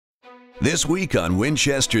This week on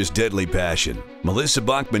Winchester's Deadly Passion, Melissa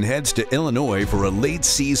Bachman heads to Illinois for a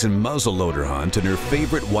late-season muzzleloader hunt in her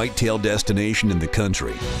favorite whitetail destination in the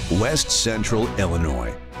country, West Central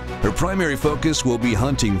Illinois. Her primary focus will be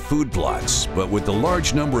hunting food plots, but with the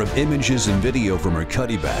large number of images and video from her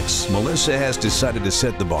cuttybacks, Melissa has decided to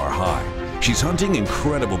set the bar high. She's hunting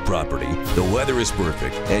incredible property, the weather is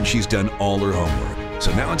perfect, and she's done all her homework.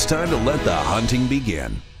 So now it's time to let the hunting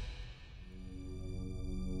begin.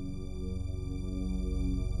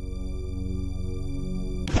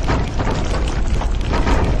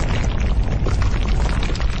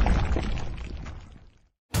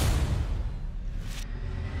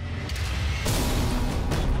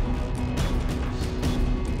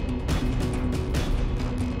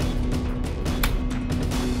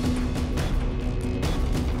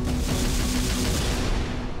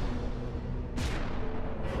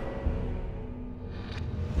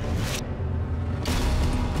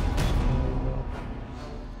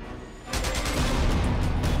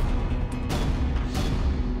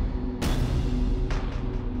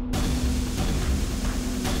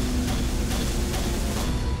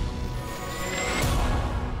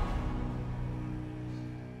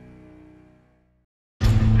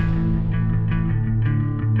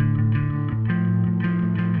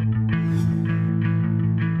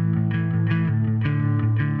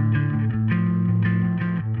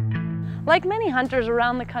 Like many hunters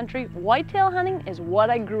around the country, whitetail hunting is what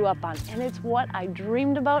I grew up on, and it's what I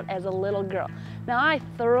dreamed about as a little girl. Now, I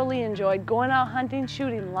thoroughly enjoyed going out hunting,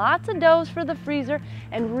 shooting lots of does for the freezer,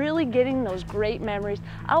 and really getting those great memories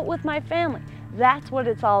out with my family. That's what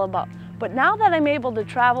it's all about. But now that I'm able to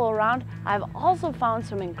travel around, I've also found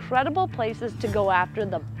some incredible places to go after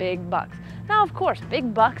the big bucks. Now, of course,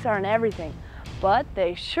 big bucks aren't everything, but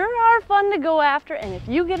they sure are fun to go after, and if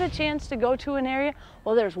you get a chance to go to an area,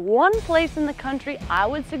 well, there's one place in the country I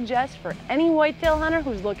would suggest for any whitetail hunter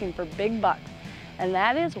who's looking for big bucks, and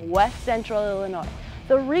that is West Central Illinois.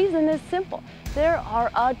 The reason is simple. There are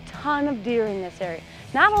a ton of deer in this area.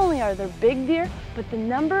 Not only are there big deer, but the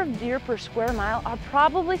number of deer per square mile are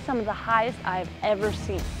probably some of the highest I've ever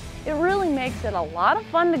seen. It really makes it a lot of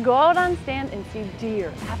fun to go out on stand and see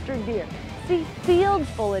deer after deer, see fields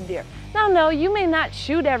full of deer. Now, no, you may not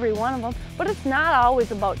shoot every one of them, but it's not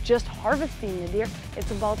always about just harvesting the deer.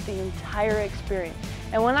 It's about the entire experience.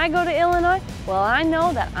 And when I go to Illinois, well, I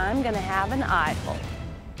know that I'm going to have an eyeful.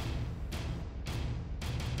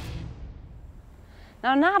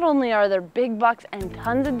 Now, not only are there big bucks and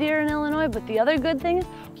tons of deer in Illinois, but the other good thing is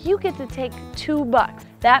you get to take 2 bucks.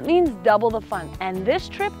 That means double the fun. And this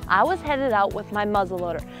trip, I was headed out with my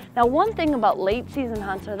muzzleloader. Now, one thing about late season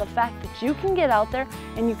hunts are the fact that you can get out there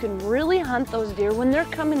and you can really hunt those deer when they're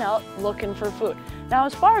coming out looking for food. Now,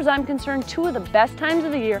 as far as I'm concerned, 2 of the best times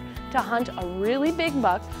of the year to hunt a really big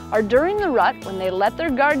buck are during the rut, when they let their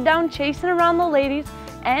guard down chasing around the ladies,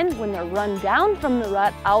 and when they're run down from the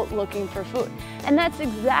rut out looking for food. And that's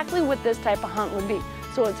exactly what this type of hunt would be.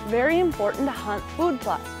 So it's very important to hunt food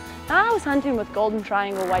plots. Now, I was hunting with golden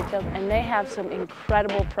triangle whitetails, and they have some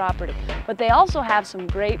incredible property, but they also have some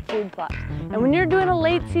great food plots. And when you're doing a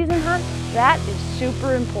late season hunt, that is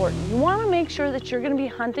super important. You want to make sure that you're going to be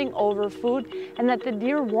hunting over food and that the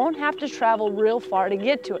deer won't have to travel real far to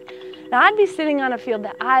get to it. Now, I'd be sitting on a field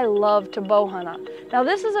that I love to bow hunt on. Now,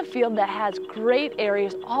 this is a field that has great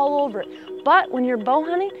areas all over it, but when you're bow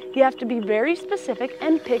hunting, you have to be very specific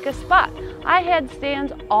and pick a spot. I had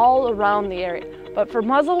stands all around the area, but for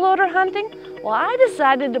muzzleloader hunting, well, I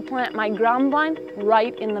decided to plant my ground blind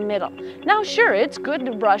right in the middle. Now, sure, it's good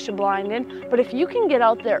to brush a blind in, but if you can get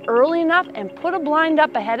out there early enough and put a blind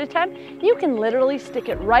up ahead of time, you can literally stick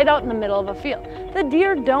it right out in the middle of a field. The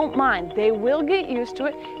deer don't mind. They will get used to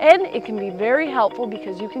it, and it can be very helpful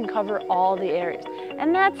because you can cover all the areas.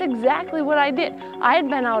 And that's exactly what I did. I had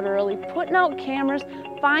been out early, putting out cameras,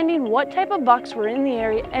 finding what type of bucks were in the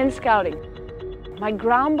area, and scouting. My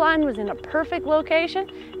ground blind was in a perfect location,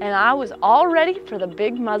 and I was all ready for the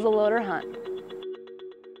big muzzleloader hunt.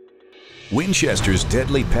 Winchester's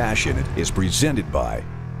Deadly Passion is presented by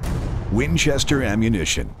Winchester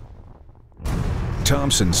Ammunition,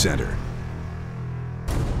 Thompson Center,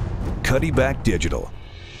 Cuddyback Digital,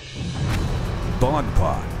 Bog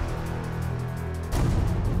Pod,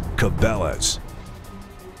 Cabela's,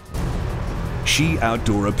 She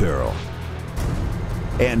Outdoor Apparel,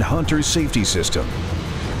 and Hunter Safety System.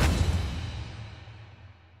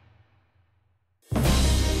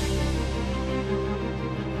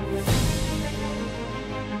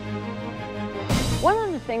 One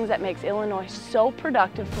of the things that makes Illinois so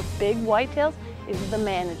productive for big whitetails is the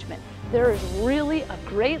management. there is really a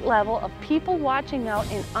great level of people watching out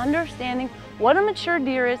and understanding what a mature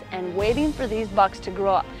deer is and waiting for these bucks to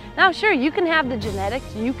grow up. Now sure, you can have the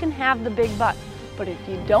genetics, you can have the big bucks, but if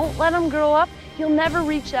you don't let them grow up, you'll never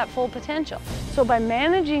reach that full potential. So by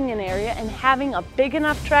managing an area and having a big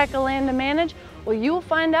enough tract of land to manage, well, you will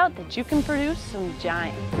find out that you can produce some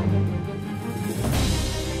giants.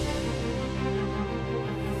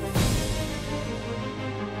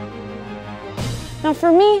 Now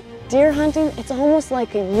for me, deer hunting, it's almost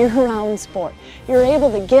like a year-round sport. You're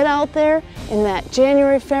able to get out there in that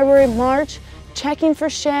January, February, March, checking for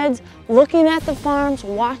sheds, looking at the farms,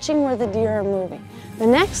 watching where the deer are moving. The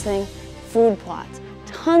next thing, food plots.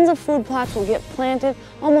 Tons of food plots will get planted,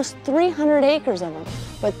 almost 300 acres of them.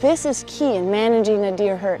 But this is key in managing a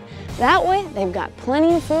deer herd. That way, they've got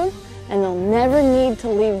plenty of food and they'll never need to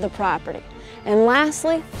leave the property. And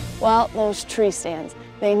lastly, well, those tree stands.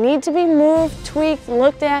 They need to be moved, tweaked,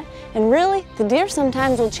 looked at, and really, the deer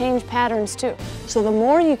sometimes will change patterns too. So the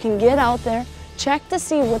more you can get out there, check to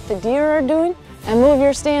see what the deer are doing, and move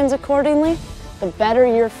your stands accordingly, the better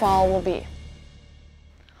your fall will be.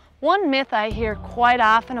 One myth I hear quite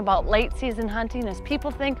often about late season hunting is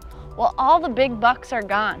people think, well, all the big bucks are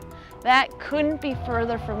gone. That couldn't be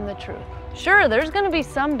further from the truth. Sure, there's gonna be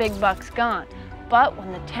some big bucks gone, but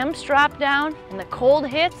when the temps drop down and the cold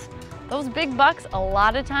hits, those big bucks a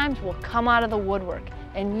lot of times will come out of the woodwork,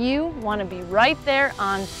 and you want to be right there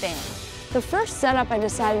on stand. The first setup I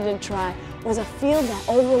decided to try was a field that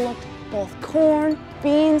overlooked both corn,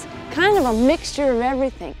 beans, kind of a mixture of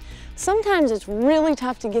everything. Sometimes it's really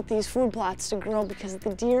tough to get these food plots to grow because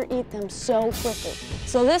the deer eat them so quickly.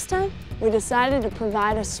 So this time, we decided to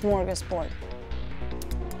provide a smorgasbord.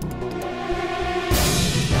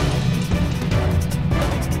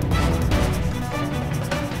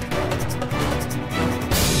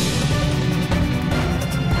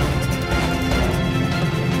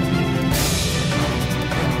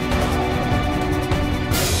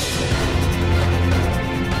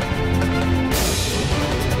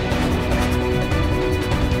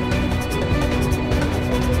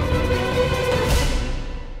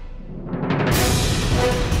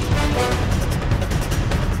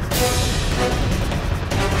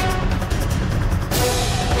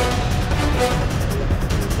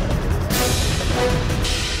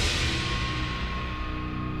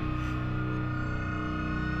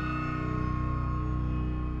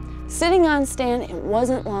 Sitting on stand, it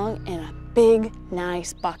wasn't long and a big,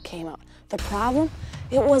 nice buck came out. The problem?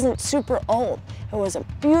 It wasn't super old. It was a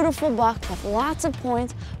beautiful buck with lots of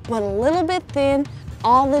points, but a little bit thin,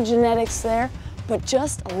 all the genetics there, but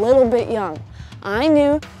just a little bit young. I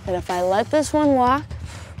knew that if I let this one walk,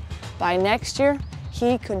 by next year,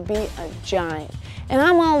 he could be a giant. And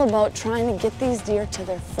I'm all about trying to get these deer to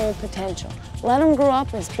their full potential. Let them grow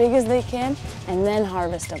up as big as they can and then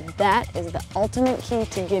harvest them. That is the ultimate key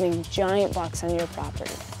to getting giant bucks on your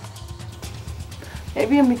property.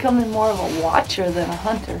 Maybe I'm becoming more of a watcher than a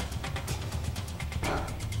hunter.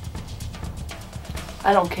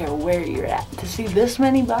 I don't care where you're at. To see this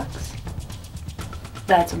many bucks,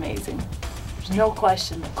 that's amazing. There's no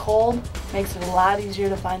question. The cold makes it a lot easier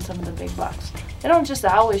to find some of the big bucks. They don't just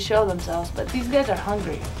always show themselves, but these guys are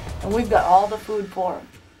hungry, and we've got all the food for them.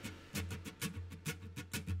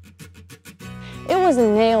 It was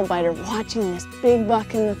a nail biter watching this big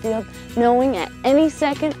buck in the field, knowing at any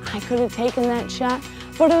second I could have taken that shot,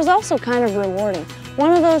 but it was also kind of rewarding.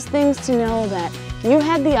 One of those things to know that you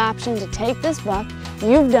had the option to take this buck,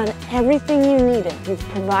 you've done everything you needed. You've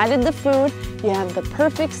provided the food, you have the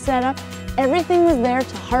perfect setup, everything was there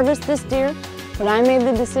to harvest this deer, but I made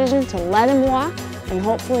the decision to let him walk, and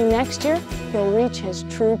hopefully next year he'll reach his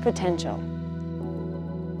true potential.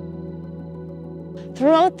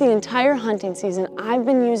 Throughout the entire hunting season, I've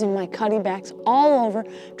been using my cuttybacks all over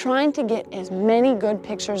trying to get as many good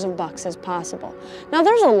pictures of bucks as possible. Now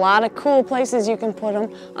there's a lot of cool places you can put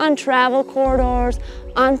them, on travel corridors,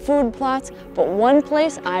 on food plots, but one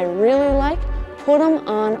place I really like, put them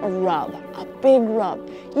on a rub, a big rub.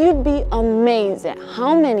 You'd be amazed at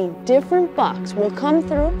how many different bucks will come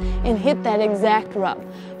through and hit that exact rub.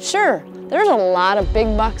 Sure, there's a lot of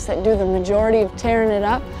big bucks that do the majority of tearing it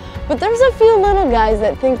up, but there's a few little guys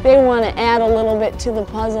that think they want to add a little bit to the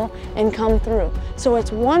puzzle and come through. So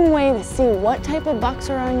it's one way to see what type of bucks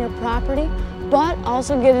are on your property, but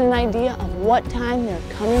also get an idea of what time they're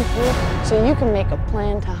coming through so you can make a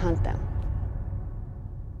plan to hunt them.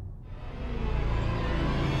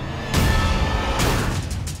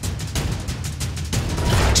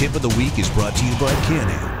 Tip of the week is brought to you by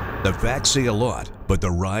Can-Am. The facts say a lot, but the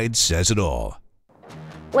ride says it all.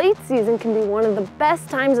 Late season can be one of the best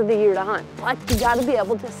times of the year to hunt, but you gotta be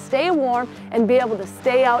able to stay warm and be able to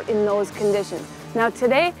stay out in those conditions. Now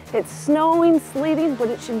today, it's snowing, sleeting, but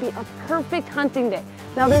it should be a perfect hunting day.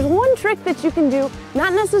 Now there's one trick that you can do,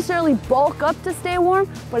 not necessarily bulk up to stay warm,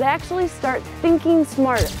 but actually start thinking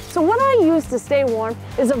smarter. So what I use to stay warm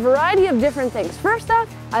is a variety of different things. First off,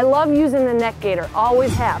 I love using the neck gaiter,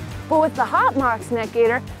 always have. But with the Hot Mox neck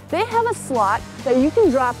gaiter, they have a slot that you can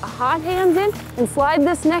drop a hot hands in and slide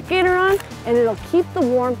this neck gaiter on, and it'll keep the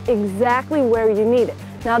warmth exactly where you need it.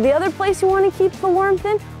 Now the other place you want to keep the warmth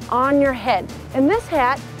in, on your head. And this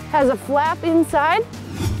hat has a flap inside,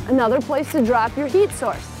 another place to drop your heat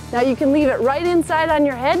source. Now you can leave it right inside on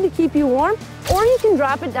your head to keep you warm, or you can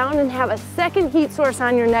drop it down and have a second heat source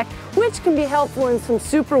on your neck, which can be helpful in some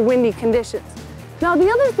super windy conditions. Now the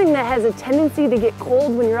other thing that has a tendency to get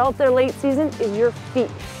cold when you're out there late season is your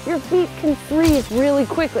feet. Your feet can freeze really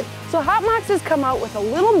quickly. So Hot Mox has come out with a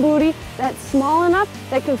little bootie that's small enough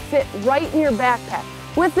that can fit right in your backpack.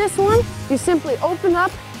 With this one, you simply open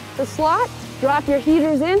up the slot, drop your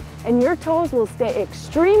heaters in, and your toes will stay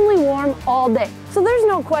extremely warm all day. So there's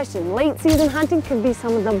no question, late season hunting can be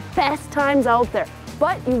some of the best times out there.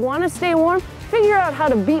 But you want to stay warm, figure out how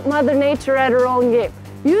to beat Mother Nature at her own game.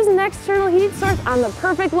 Use an external heat source on the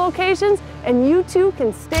perfect locations, and you too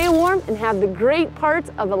can stay warm and have the great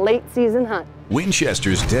parts of a late season hunt.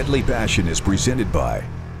 Winchester's Deadly Passion is presented by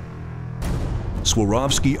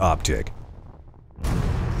Swarovski Optic,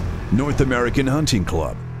 North American Hunting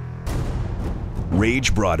Club,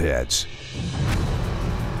 Rage Broadheads,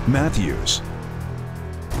 Matthews,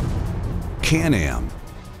 Can-Am,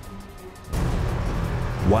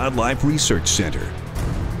 Wildlife Research Center,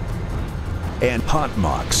 and Hot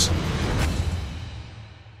Mox.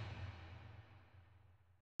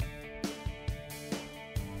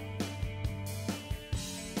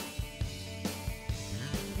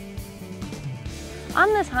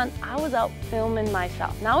 On this hunt, I was out filming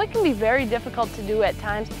myself. Now it can be very difficult to do at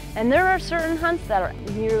times, and there are certain hunts that are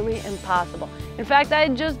nearly impossible. In fact, I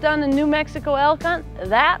had just done a New Mexico elk hunt.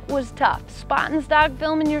 That was tough. Spot and stock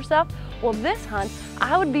filming yourself. Well, this hunt,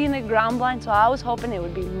 I would be in a ground blind, so I was hoping it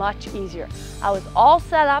would be much easier. I was all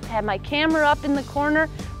set up, had my camera up in the corner,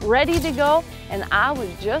 ready to go, and I was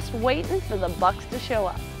just waiting for the bucks to show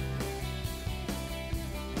up.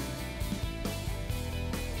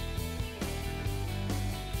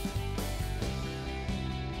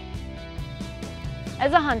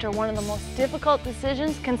 As a hunter, one of the most difficult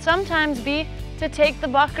decisions can sometimes be to take the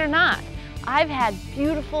buck or not. I've had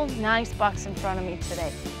beautiful, nice bucks in front of me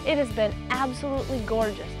today. It has been absolutely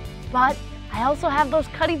gorgeous, but I also have those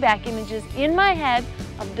cutty back images in my head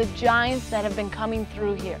of the giants that have been coming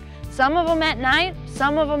through here. Some of them at night,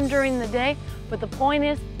 some of them during the day, but the point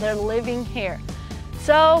is they're living here.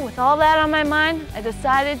 So with all that on my mind, I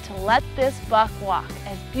decided to let this buck walk.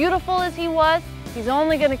 As beautiful as he was, he's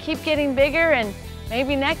only gonna keep getting bigger, and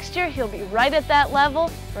maybe next year he'll be right at that level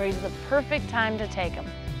where he's the perfect time to take him.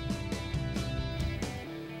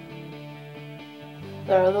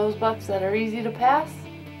 There are those bucks that are easy to pass,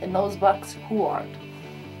 and those bucks who aren't.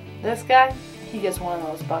 This guy, he gets one of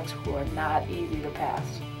those bucks who are not easy to pass.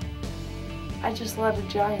 I just let a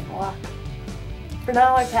giant walk. For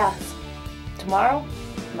now, I pass. Tomorrow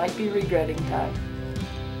might be regretting time.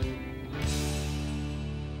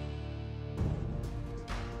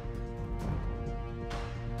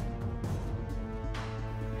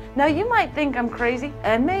 Now you might think I'm crazy,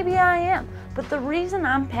 and maybe I am, but the reason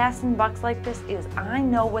I'm passing bucks like this is I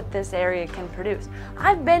know what this area can produce.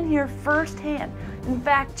 I've been here firsthand. In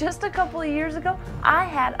fact, just a couple of years ago, I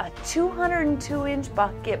had a 202-inch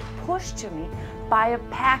buck get pushed to me by a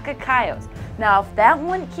pack of coyotes. Now, if that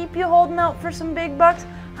wouldn't keep you holding out for some big bucks,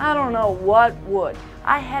 I don't know what would.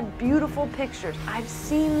 I had beautiful pictures. I've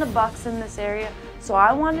seen the bucks in this area, so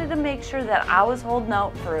I wanted to make sure that I was holding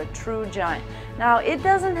out for a true giant. Now, it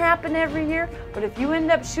doesn't happen every year, but if you end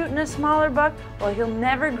up shooting a smaller buck, well, he'll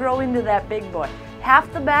never grow into that big boy.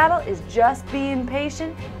 Half the battle is just being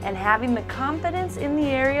patient and having the confidence in the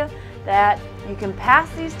area that you can pass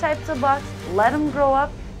these types of bucks, let them grow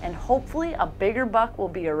up, and hopefully a bigger buck will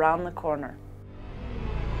be around the corner.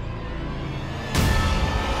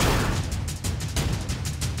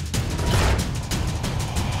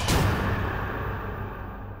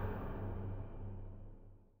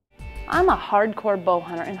 I'm a hardcore bow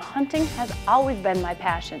hunter, and hunting has always been my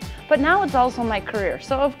passion, but now it's also my career,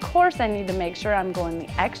 so of course I need to make sure I'm going the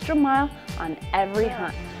extra mile on every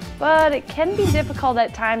hunt. But it can be difficult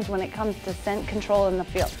at times when it comes to scent control in the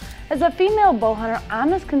field. As a female bow hunter,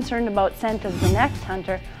 I'm as concerned about scent as the next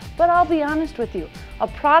hunter, but I'll be honest with you, a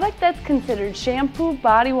product that's considered shampoo,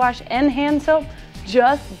 body wash, and hand soap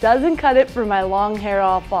just doesn't cut it for my long hair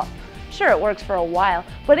all fall. Sure, it works for a while,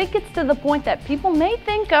 but it gets to the point that people may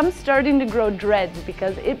think I'm starting to grow dreads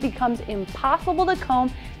because it becomes impossible to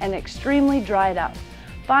comb and extremely dried out.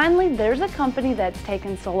 Finally, there's a company that's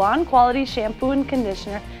taken salon quality shampoo and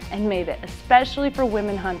conditioner and made it especially for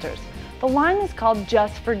women hunters. The line is called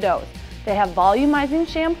Just for Does. They have volumizing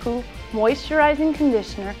shampoo, moisturizing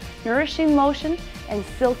conditioner, nourishing lotion, and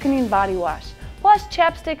silkening body wash, plus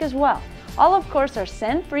chapstick as well. All of course are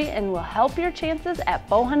scent-free and will help your chances at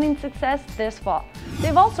bow hunting success this fall.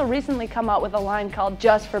 They've also recently come out with a line called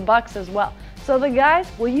Just for Bucks as well. So the guys,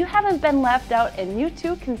 well, you haven't been left out and you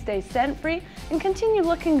too can stay scent-free and continue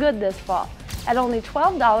looking good this fall. At only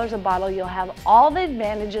 $12 a bottle, you'll have all the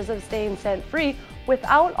advantages of staying scent-free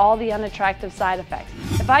without all the unattractive side effects.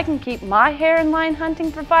 If I can keep my hair in line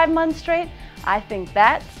hunting for 5 months straight, I think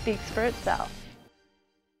that speaks for itself.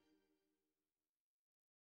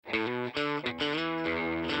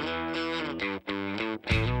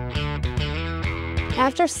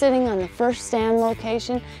 After sitting on the first stand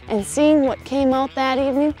location and seeing what came out that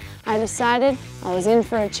evening, I decided I was in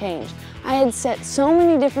for a change. I had set so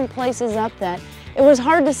many different places up that it was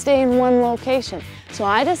hard to stay in one location, so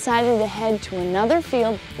I decided to head to another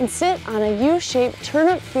field and sit on a U-shaped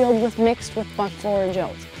turnip field mixed with buck forage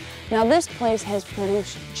oats. Now this place has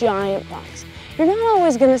produced giant bucks. You're not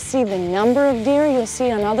always going to see the number of deer you'll see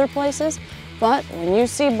on other places, but when you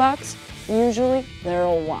see bucks, usually they're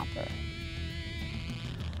a whopper.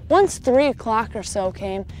 Once 3 o'clock or so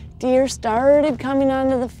came, deer started coming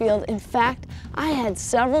onto the field. In fact, I had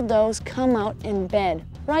several does come out and bed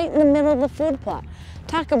right in the middle of the food plot.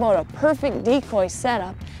 Talk about a perfect decoy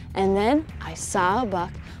setup. And then I saw a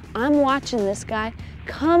buck. I'm watching this guy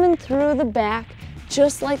coming through the back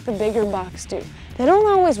just like the bigger bucks do. They don't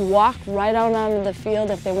always walk right out onto the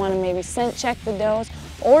field if they want to maybe scent check the does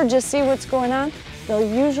or just see what's going on. They'll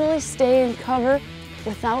usually stay in cover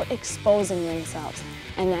without exposing themselves.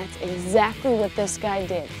 And that's exactly what this guy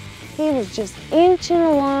did. He was just inching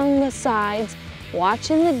along the sides,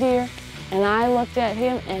 watching the deer, and I looked at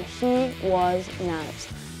him and he was nice.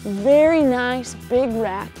 Very nice, big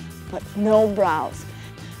rat, but no brows.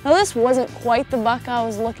 Now this wasn't quite the buck I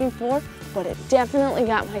was looking for, but it definitely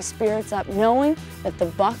got my spirits up knowing that the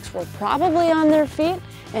bucks were probably on their feet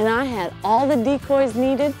and I had all the decoys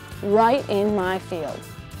needed right in my field.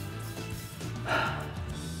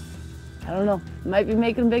 I don't know, might be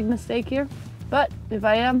making a big mistake here, but if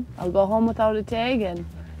I am, I'll go home without a tag and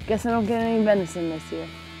guess I don't get any venison this year.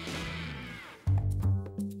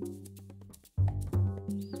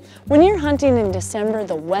 When you're hunting in December,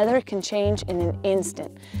 the weather can change in an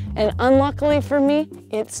instant. And unluckily for me,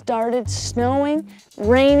 it started snowing,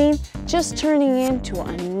 raining, just turning into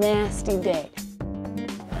a nasty day.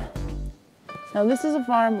 Now this is a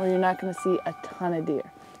farm where you're not gonna see a ton of deer.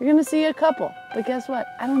 You're gonna see a couple, but guess what?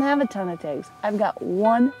 I don't have a ton of tags. I've got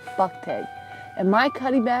one buck tag. And my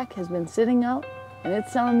cutty back has been sitting out and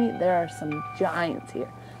it's telling me there are some giants here.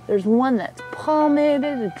 There's one that's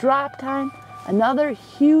palmated, a drop time, another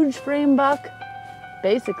huge frame buck.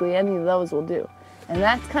 Basically any of those will do. And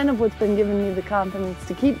that's kind of what's been giving me the confidence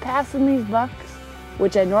to keep passing these bucks,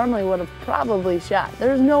 which I normally would have probably shot.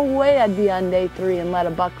 There's no way I'd be on day 3 and let a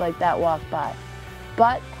buck like that walk by.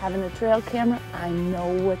 But having a trail camera, I know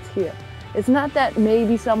what's here. It's not that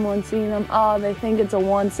maybe someone's seen them, oh, they think it's a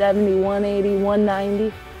 170, 180,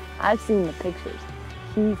 190. I've seen the pictures.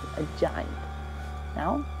 He's a giant.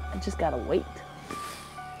 Now, I just gotta wait.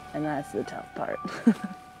 And that's the tough part.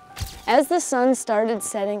 As the sun started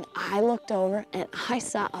setting, I looked over and I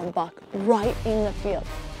saw a buck right in the field.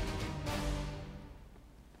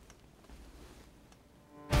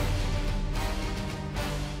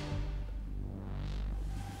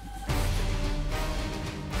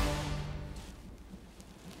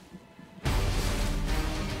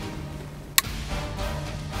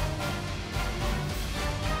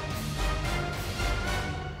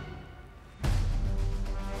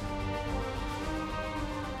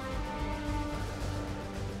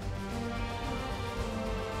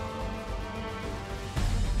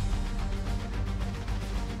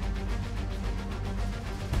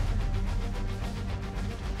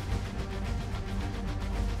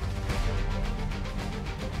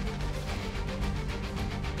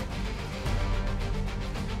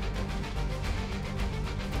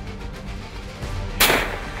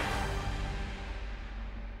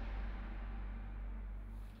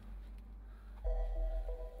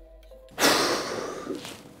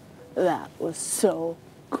 That was so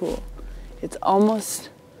cool. It's almost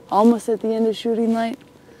at the end of shooting light.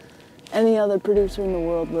 Any other producer in the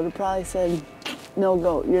world would have probably said, no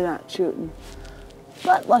goat, you're not shooting.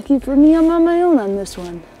 But lucky for me, I'm on my own on this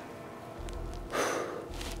one.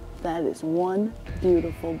 That is one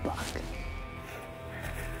beautiful buck.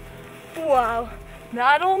 Wow,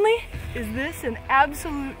 not only is this an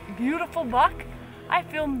absolute beautiful buck, I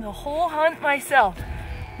filmed the whole hunt myself.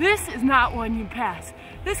 This is not one you pass.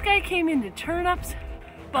 This guy came into turnips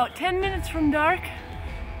about 10 minutes from dark,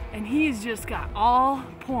 and he's just got all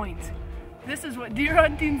points. This is what deer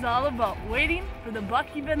hunting's all about, waiting for the buck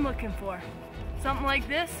you've been looking for. Something like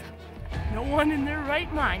this, no one in their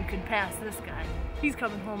right mind could pass this guy. He's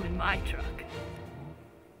coming home in my truck.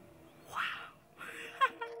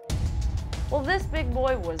 Wow. Well, this big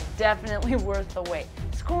boy was definitely worth the wait.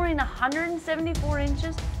 Scoring 174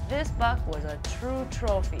 inches, this buck was a true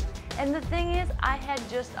trophy. And the thing is, I had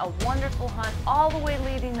just a wonderful hunt all the way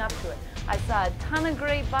leading up to it. I saw a ton of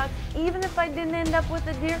great bucks. Even if I didn't end up with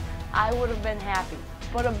a deer, I would have been happy.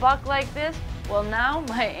 But a buck like this, well, now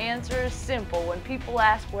my answer is simple when people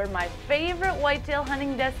ask where my favorite whitetail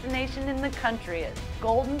hunting destination in the country is.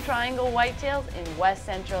 Golden Triangle Whitetails in West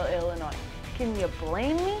Central Illinois. Can you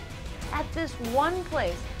blame me? At this one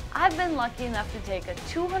place, I've been lucky enough to take a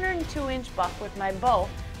 202-inch buck with my bow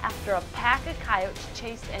after a pack of coyotes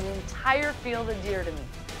chased an entire field of deer to me.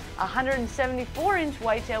 A 174-inch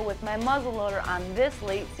whitetail with my muzzleloader on this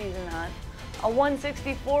late season hunt. A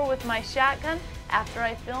 164 with my shotgun after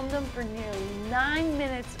I filmed them for nearly 9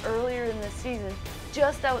 minutes earlier in the season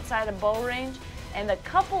just outside of bow range, and a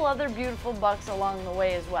couple other beautiful bucks along the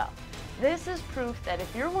way as well. This is proof that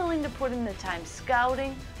if you're willing to put in the time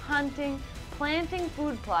scouting, hunting, planting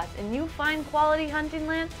food plots, and you find quality hunting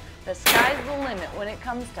land, the sky's the limit when it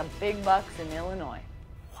comes to big bucks in Illinois.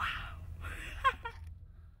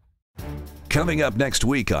 Coming up next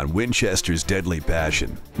week on Winchester's Deadly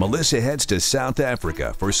Passion, Melissa heads to South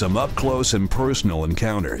Africa for some up-close and personal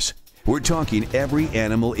encounters. We're talking every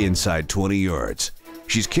animal inside 20 yards.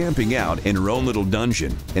 She's camping out in her own little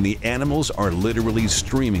dungeon, and the animals are literally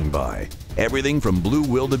streaming by. Everything from blue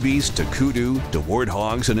wildebeest to kudu to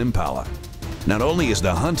warthogs and impala. Not only is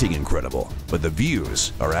the hunting incredible, but the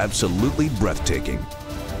views are absolutely breathtaking.